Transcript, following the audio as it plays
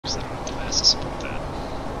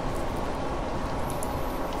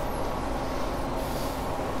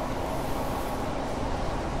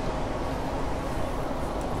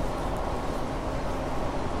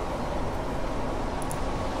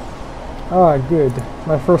Ah, good.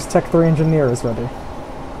 My first Tech 3 engineer is ready.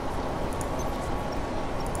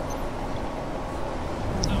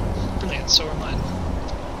 Oh, brilliant. So are mine.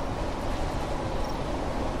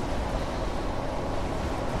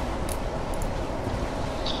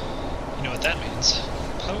 You know what that means?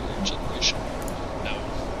 Power generation. No,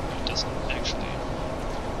 it doesn't actually.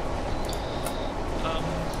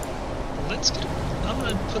 Let's get. I'm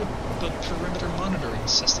gonna put up a perimeter monitoring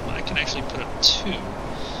system. I can actually put up 2.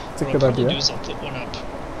 It's a What good I'll probably idea. do is I'll put one up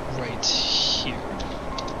right here,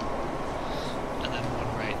 and then one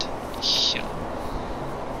right here.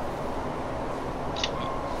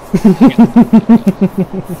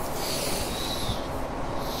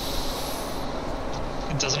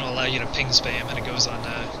 It doesn't allow you to ping spam, and it goes on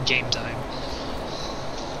game time.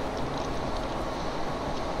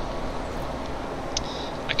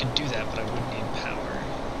 I could do that, but I would need power.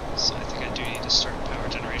 So I think I do need to start power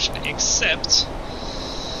generation, except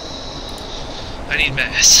I need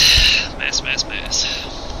mass. Mass.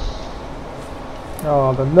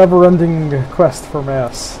 Oh, the never-ending quest for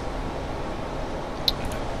mass.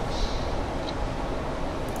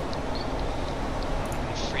 How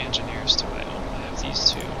many free engineers do I own? I have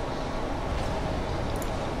these 2.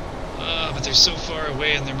 But they're so far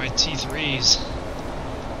away and they're my T3s.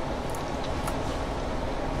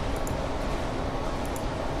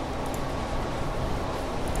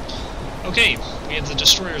 Okay, we have the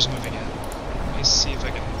destroyers moving in. Let me see if I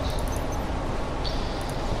can...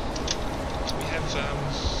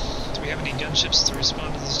 Do we have any gunships to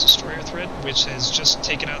respond to this destroyer threat, which has just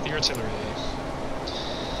taken out the artillery?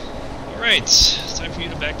 Alright, time for you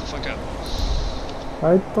to back the fuck up.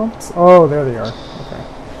 I don't... Oh, there they are. Okay.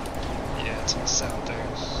 Yeah, it's in the south there.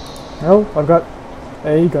 Well, I've got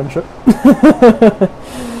a gunship.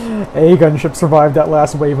 A gunship survived that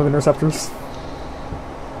last wave of interceptors.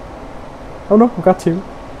 Oh no, I've got 2.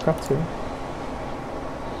 Got 2. Okay,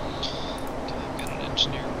 I've got an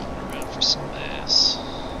engineer running around for some mass.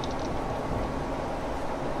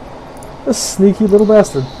 This sneaky little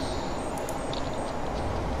bastard.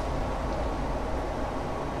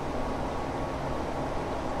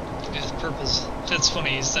 Yeah, purple's... That's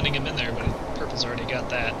funny, he's sending him in there, but purple's already got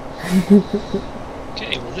that.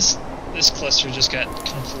 Okay, well this cluster just got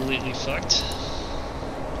completely fucked.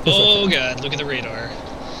 Oh god, look at the radar.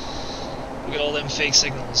 Look at all them fake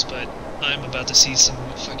signals, but I'm about to see some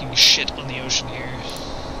fucking shit on the ocean here.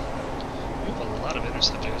 We have a lot of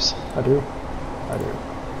interceptors. I do. Okay.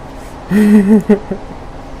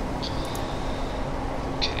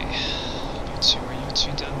 Are you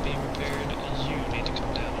two done being repaired? You need to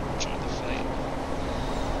come down and join the fight.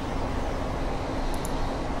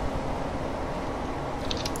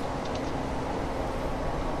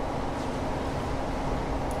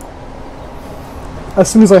 As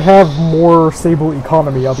soon as I have more stable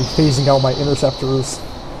economy, I'll be phasing out my interceptors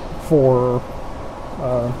for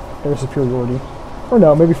air superiority. Or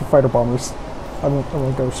no, maybe for fighter bombers. I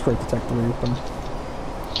won't go straight to Tech 3 with them.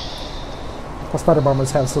 Plus fighter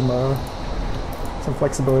bombers have some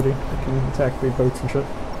flexibility. They can attack big boats and shit.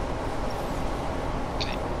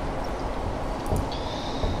 Okay.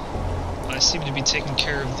 I seem to be taking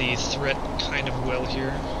care of the threat kind of well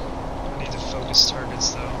here. I need to focus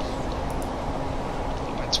targets though.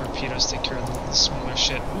 Let my torpedoes take care of the smaller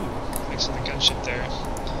shit. Ooh, thanks for the gunship there.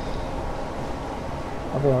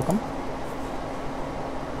 You're welcome.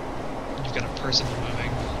 You've got a person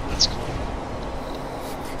moving. That's cool.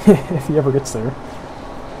 If he ever gets there.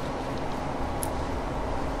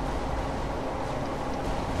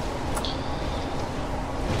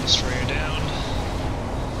 Destroyer down.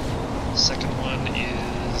 Second one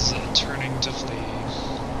is turning to flee.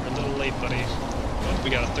 We're a little late, buddy. Oh, we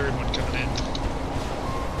got a third one coming in.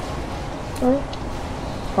 Alright.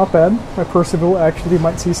 Not bad. My Percival actually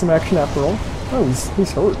might see some action after all. Oh,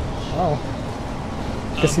 he's hurt. Wow.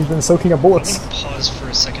 Guess he's been soaking up bullets. I'm gonna pause for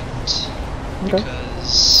a second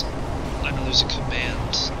because I know there's a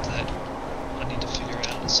command that I need to figure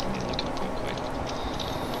out, so let me look it up real quick.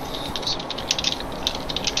 So,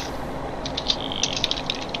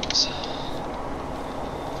 key findings.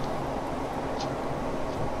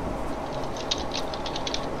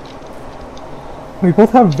 We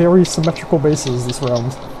both have very symmetrical bases this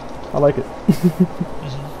round. I like it.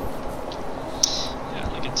 Yeah, I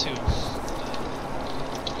like it too.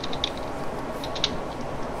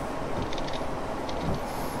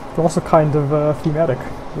 It's also kind of thematic,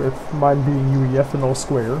 with mine being UEF and all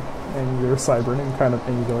square, and your Cybern and kind of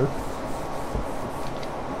angular.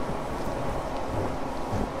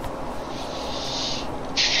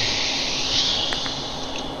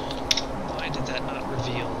 Why did that not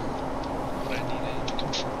reveal what I needed?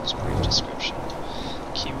 Controls, brief description,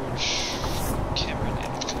 keyword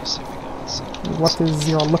what is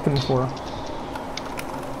you're looking for?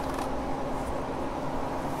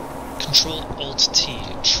 Control Alt T,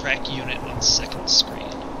 track unit on second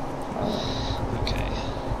screen. Okay.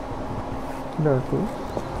 Very cool.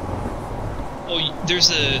 Oh, there's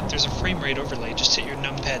a frame rate overlay. Just hit your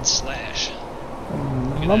numpad slash.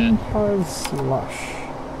 Numpad slash.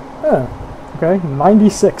 Yeah. Okay,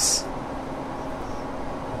 96.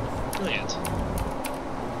 Brilliant.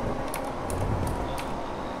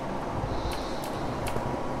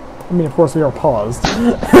 I mean, of course, we are paused.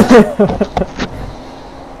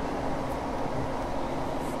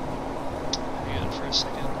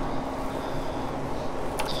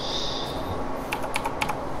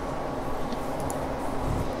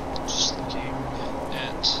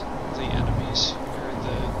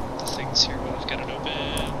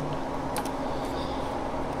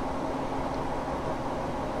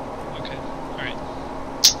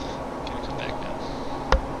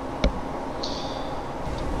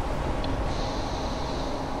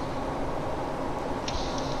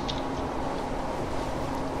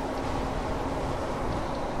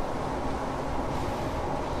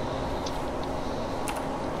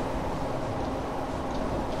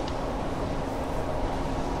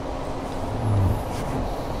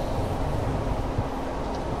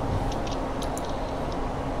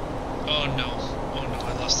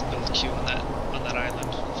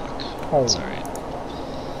 Oh. It's alright.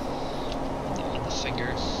 On the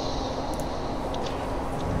finger.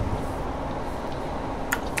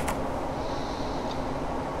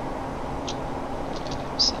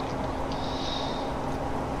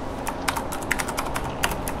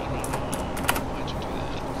 Why'd you do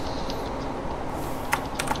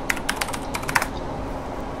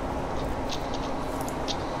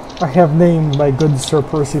that? I have named my good Sir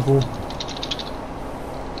Percival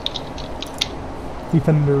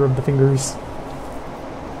Defender of the Fingers.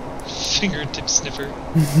 Fingertip sniffer.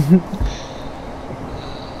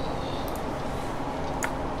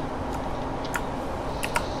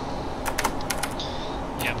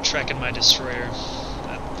 Yeah, I'm tracking my destroyer.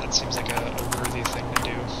 That seems like a worthy thing to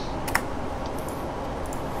do.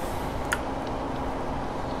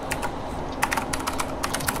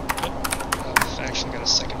 Oh, I've actually got a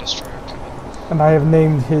second destroyer coming. And I have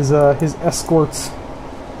named his escort.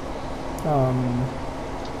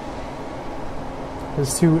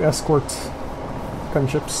 His two escort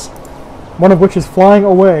gunships. One of which is flying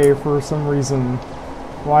away for some reason.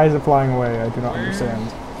 Why is it flying away? I do not understand.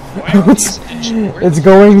 It's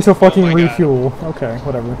going to fucking refuel. Okay,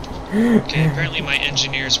 whatever. Okay, apparently my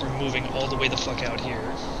engineers were moving all the way the fuck out here.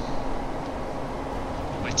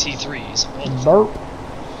 My T3s. Derp.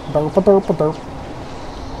 Derp, derp, derp.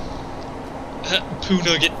 Poo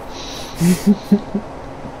nugget.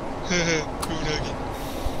 Poo nugget.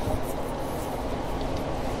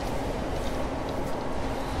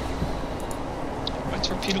 Are my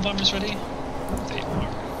torpedo bombers ready? They are.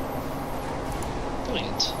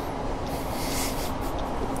 Brilliant.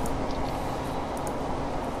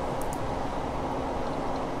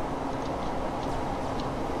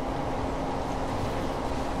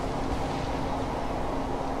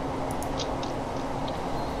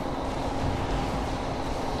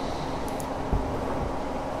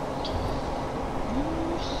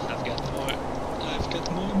 I've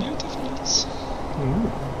got more beautifuls.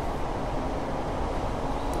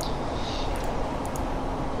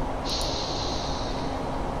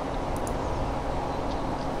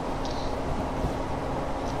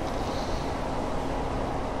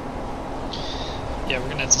 Yeah, we're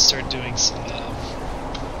gonna have to start doing some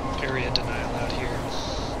area denial out here.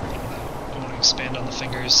 I want to expand on the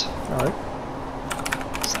fingers. Alright.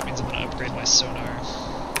 So that means I'm gonna upgrade my sonar.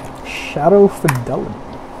 Shadow Fidelity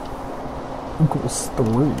equals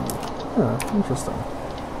 3. Huh, interesting.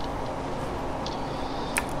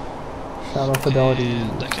 Shadow Fidelity.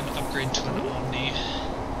 And I can upgrade to an Omni.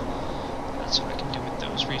 That's what I can do with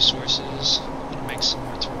those resources. I'm gonna make some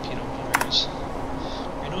more torpedo bombers.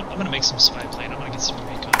 You know what? I'm gonna make some spy plane. I'm gonna get some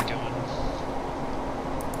recon going.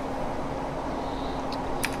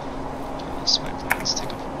 Spy planes take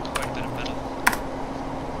up quite a bit of metal.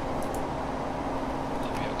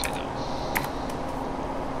 That'll be okay though.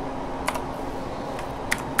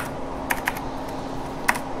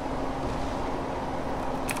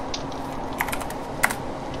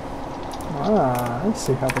 Ah, I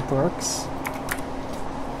see how it works.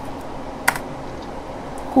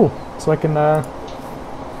 Cool. So I can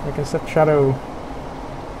set shadow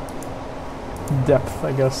depth,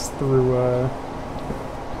 I guess, through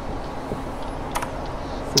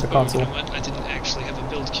the console. You know what? I didn't actually have a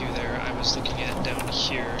build queue there. I was looking at it down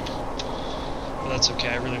here. But that's okay.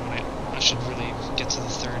 I should really get to the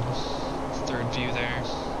third third view there.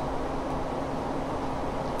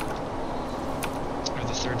 Or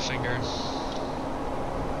the third finger.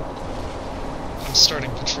 I'm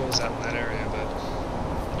starting patrols out in that area, but,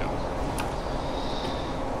 you know.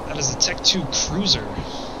 That is a Tech 2 cruiser.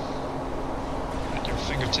 And your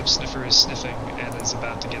fingertip sniffer is sniffing and is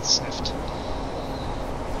about to get sniffed.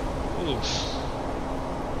 Oof.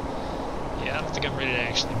 Yeah, I don't think I'm ready to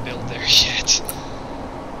actually build there yet.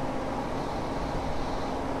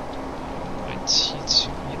 My T2,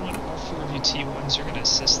 you know what, all four of you T1s, you're going to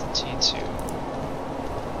assist the T2.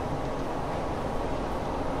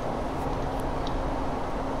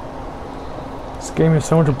 This game is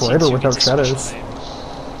so much brighter without shadows.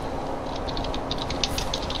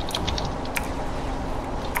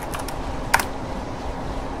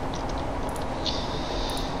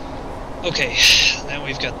 Okay, now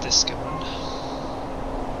we've got this going.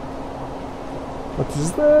 What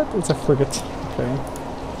is that? It's a frigate. Okay.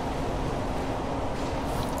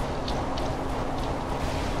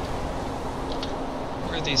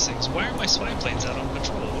 Where are these things? Why are my spy planes out on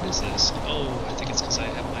patrol? What is this? Oh, I think it's because I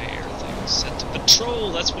have my air thing set to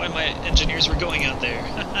patrol. That's why my engineers were going out there.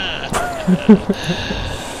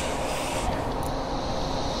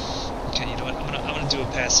 Okay, you know what? I'm gonna do a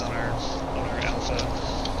pass on our alpha.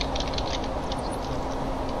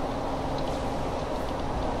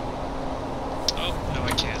 Oh no,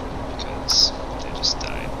 I can't because they just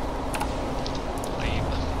died. Lame.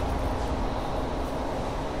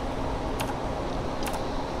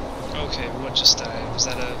 Okay, what just died? Was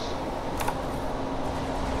that a...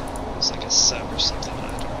 It was like a sub or something, I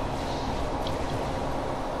don't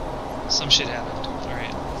know. Some shit happened.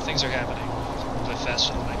 Alright, things are happening a little bit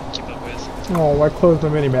faster than I can keep up with. Oh, I closed my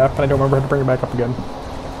minimap and I don't remember how to bring it back up again.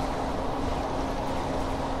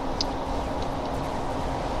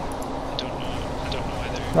 I don't know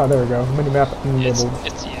either. Oh, there we go. Minimap enabled.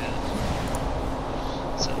 It's yeah.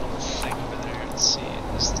 It's that little thing over there. Let's see.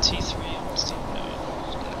 Is the T3 almost even? No,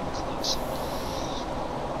 it's not even close.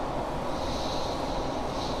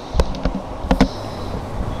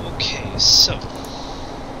 Okay, so.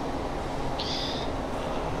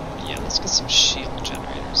 Yeah, let's get some shield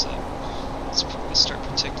generators up. Let's probably start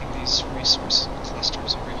protecting these resource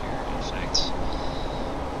clusters over here, in fact.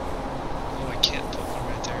 Oh, I can't put one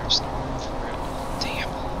right there. There's no room for it.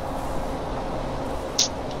 Damn.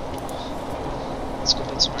 Let's go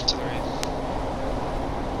build some artillery.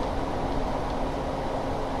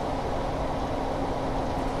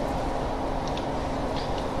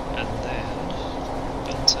 And then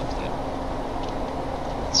build template.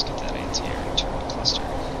 Let's get that anti-air turret cluster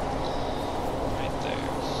right there.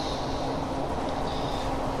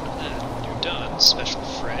 And then when you're done, Special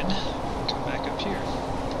Fred, come back up here.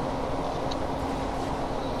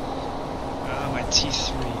 My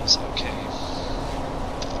T3s, okay.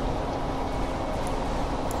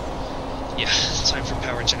 Yeah, time for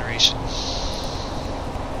power generation.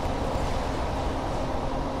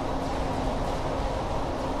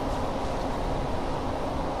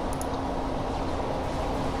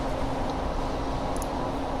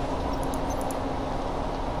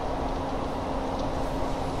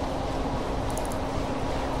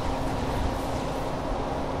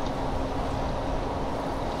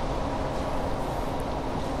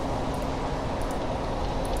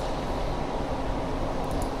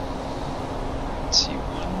 T1,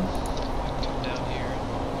 come down here,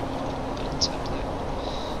 build template,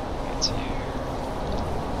 anti-air,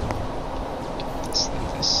 this like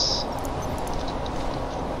this.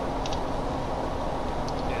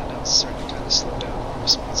 Yeah, now it's starting to kind of slow down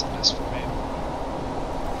responsiveness for me.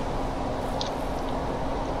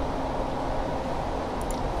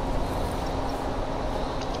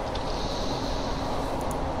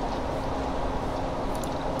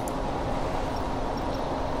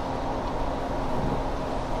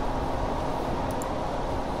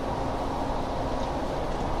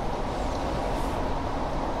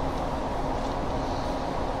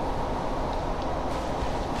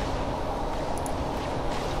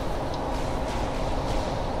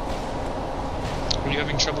 Are you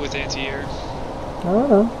having trouble with anti-air? I don't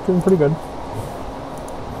know. Doing pretty good.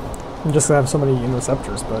 I'm just gonna have so many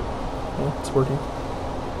interceptors, but yeah, it's working.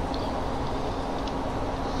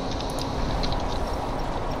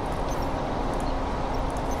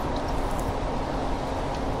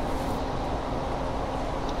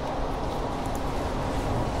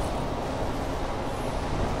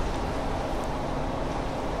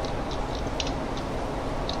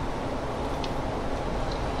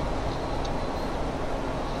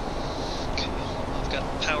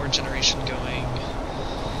 Power generation going.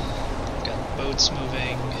 I've got boats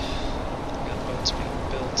moving. I've got boats being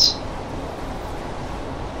built.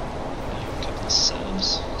 You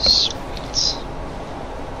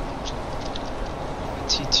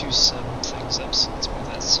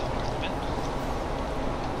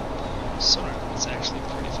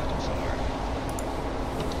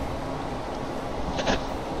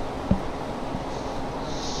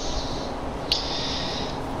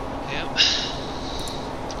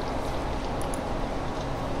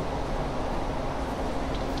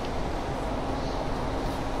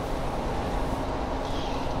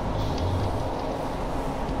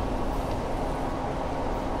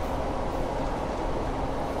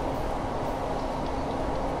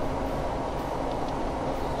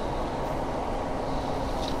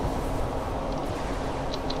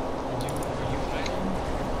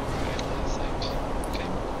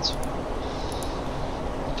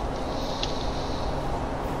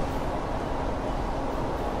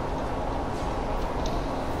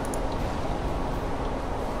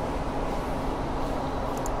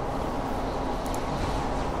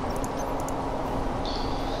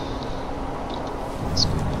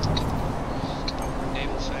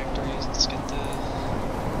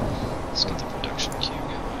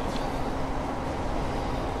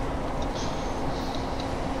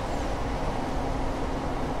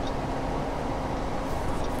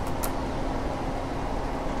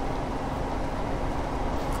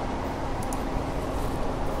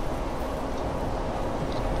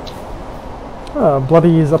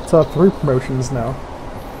Bloody is up to 3 promotions now.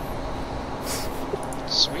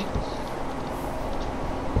 Sweet.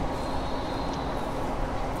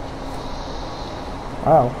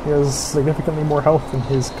 Wow, he has significantly more health than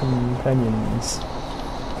his companions.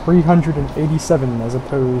 387 as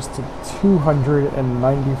opposed to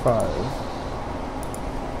 295.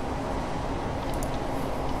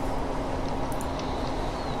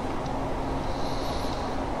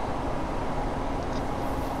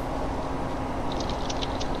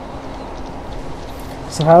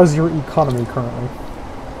 So how's your economy currently?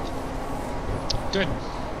 Good.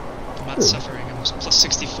 I'm not suffering. I'm plus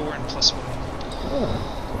 64 and plus 1.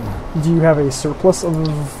 Do you have a surplus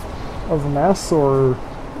of mass, or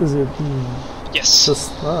is it Yes.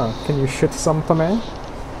 just... can you shit some to me?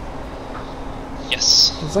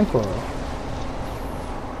 Yes. Zenko.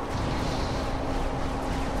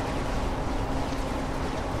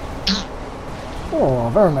 Oh,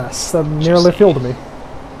 very nice. That nearly filled me.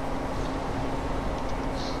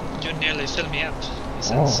 You nearly filled me up, he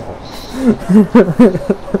says. Oh.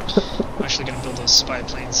 I'm actually going to build those spy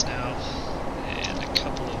planes now. And a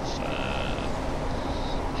couple of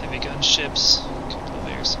heavy gun ships. A couple of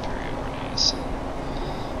air superiorities.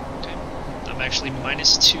 Okay. I'm actually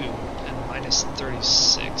 -2 and minus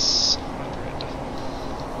 3,600.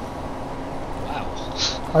 Wow.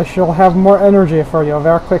 I shall have more energy for you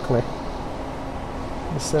very quickly.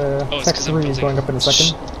 This Tech 'cause I'm 3 is building going up in a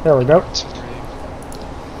second. There we go. 2, 3.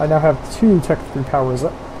 I now have 2 Tech 3 powers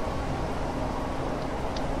up.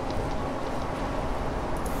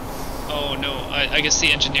 Oh no, I guess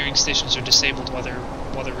the engineering stations are disabled while they're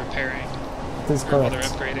repairing. That is Or while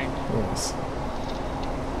correct. they're upgrading. Yes.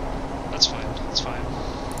 That's fine, that's fine.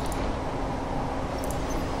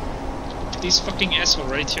 These fucking assholes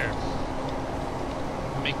right here.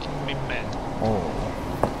 Making me mad. Oh.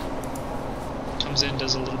 Comes in,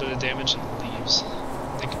 does a little bit of damage, and leaves.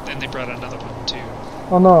 Then they brought another one too.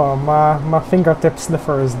 Oh no, my fingertip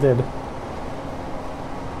sniffer is dead.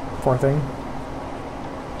 Poor thing.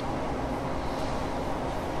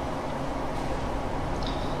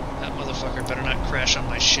 That motherfucker better not crash on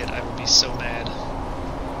my shit, I will be so mad.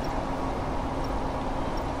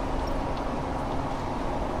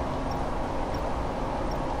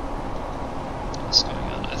 What's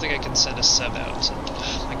going on? I think I can send a sub out.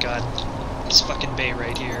 Oh my god. This fucking bay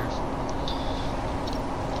right here.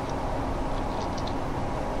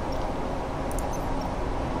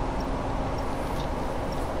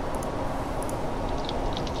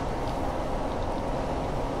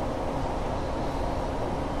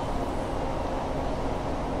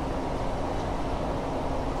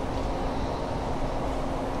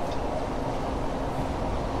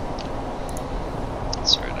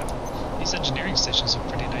 That's right. These engineering stations are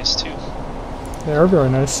pretty nice too. They are very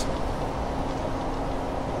nice.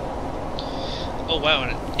 Oh wow,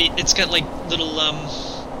 and it's got like little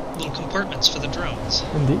compartments for the drones.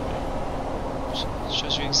 Indeed.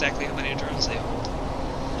 Shows you exactly how many drones they hold.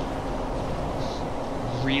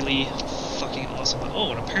 Really fucking awesome.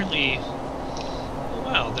 Oh, and apparently, oh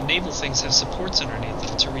wow, the naval things have supports underneath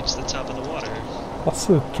them to reach the top of the water. That's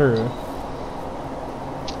so true.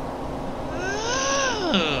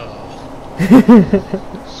 Oh.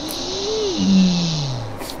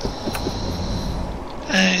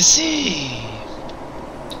 I see.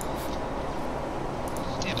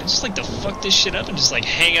 Damn, I just like to fuck this shit up and just like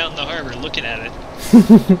hang out in the harbor looking at it.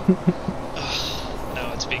 Ugh,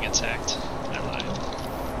 no, it's being attacked. Never mind.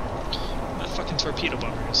 My fucking torpedo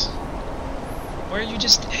bombers. Why are you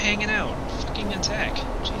just hanging out? Fucking attack.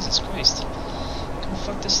 Jesus Christ. Come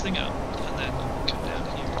fuck this thing up. And then come down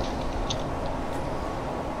here.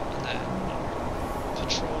 And then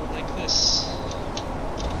patrol like this.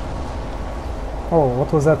 Oh,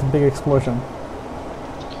 what was that big explosion?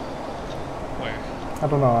 Where? I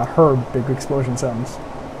don't know, I heard big explosion sounds.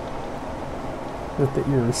 With the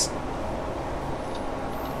ears.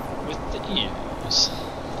 With the ears.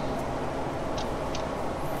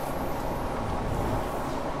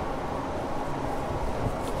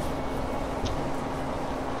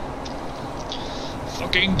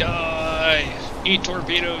 Fucking die! Eat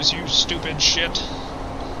torpedoes, you stupid shit!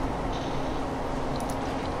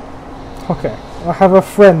 Okay, I have a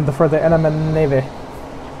friend for the enemy navy.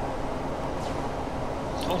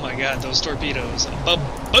 Oh my god, those torpedoes.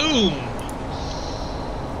 Ba-boom!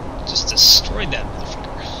 Just destroyed that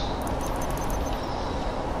motherfucker.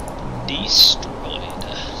 Destroyed.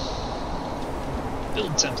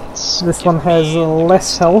 Build templates. This one has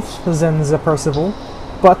less health than the Percival,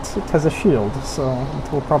 but it has a shield, so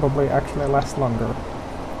it will probably actually last longer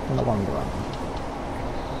in the long run.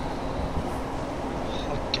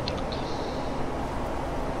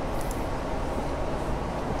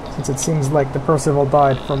 since it seems like the Percival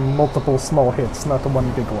died from multiple small hits, not the one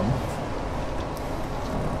big one.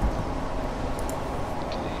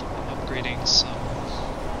 Okay, I'm upgrading some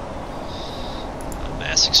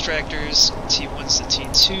mass extractors, T1s to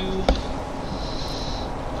T2.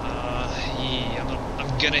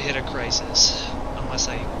 I'm gonna hit a crisis, unless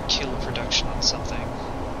I kill production on something.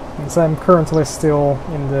 Since I'm currently still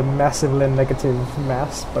in the massively negative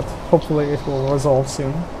mass, but hopefully it will resolve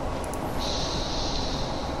soon.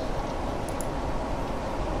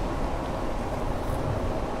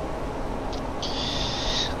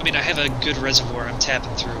 I mean, I have a good reservoir I'm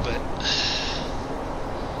tapping through, but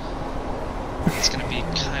it's gonna be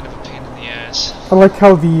kind of a pain in the ass. I like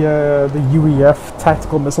how the UEF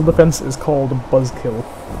tactical missile defense is called Buzzkill.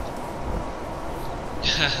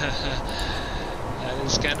 That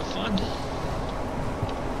is kind of fun.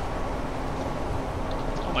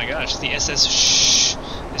 Oh my gosh, the SS Shh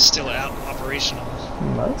is still out operational.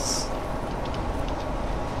 Nice.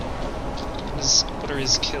 What are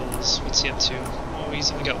his kills? What's he up to? Oh,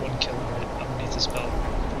 he's only got one kill right underneath his belt.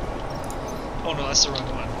 Oh no, that's the wrong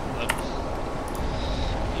one. Hold up.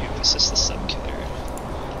 You assist the sub-killer.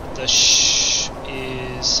 The Shh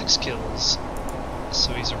is 6 kills,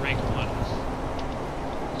 so he's a rank 1.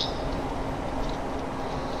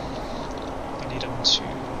 I need him to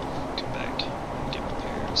come back and get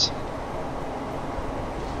repairs.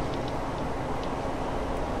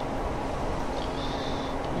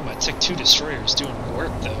 Ooh, my Tech 2 destroyer is doing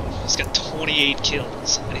work though. He's got 28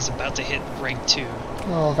 kills, and he's about to hit rank 2.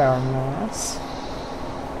 Oh, very nice.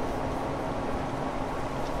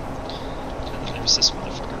 And then there's this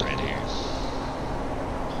motherfucker right here.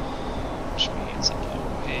 Which means,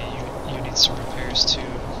 oh, hey, you need some repairs too,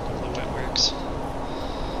 over the wet works.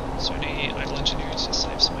 Is there any idle engineers? Yes, I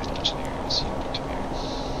have some idle engineers. You come here.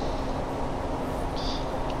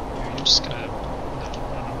 You're just gonna... No.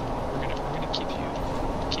 We're gonna keep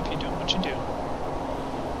you doing what you do.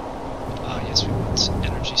 Ah, yes, we want some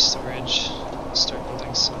energy storage. Start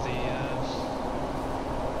building some of the,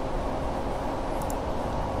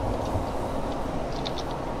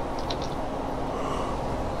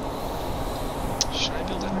 should I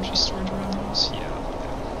build energy storage around those? Yeah,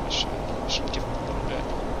 I should. I should give them a little bit.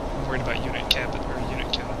 I'm worried about unit count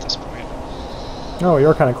at this point. Oh,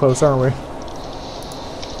 you're kind of close, aren't we?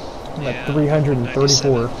 I'm Yeah, at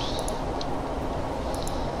 334. 97.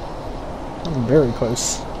 I'm very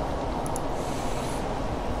close.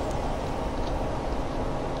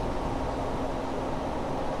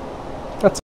 That's